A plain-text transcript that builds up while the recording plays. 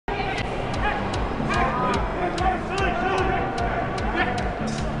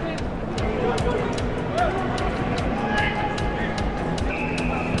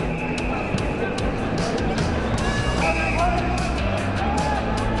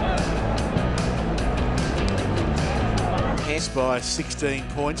Missed by 16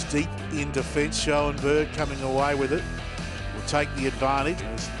 points, deep in defence. Schoenberg coming away with it. Will take the advantage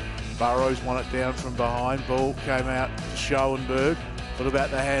as Burrows won it down from behind. Ball came out to Schoenberg. What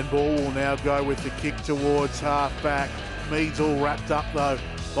about the handball? Will now go with the kick towards half-back. Mead's all wrapped up though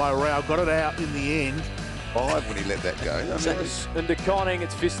by Rao. Got it out in the end. 5 when he let that go. Into Conning,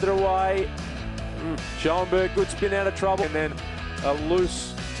 it's fisted away. Schoenberg, good spin out of trouble. And then a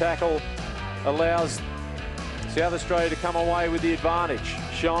loose tackle allows South Australia to come away with the advantage.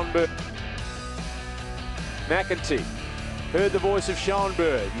 Schoenberg. McEntee heard the voice of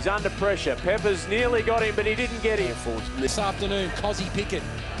Schoenberg. He's under pressure. Peppers nearly got him, but he didn't get him. This afternoon, Cozzy Pickett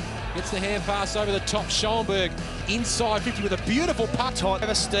gets the hand pass over the top. Schoenberg inside 50 with a beautiful putt.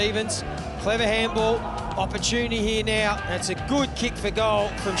 Over Stevens, clever handball. Opportunity here now. That's a good kick for goal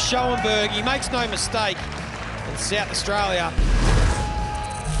from Schoenberg. He makes no mistake. And South Australia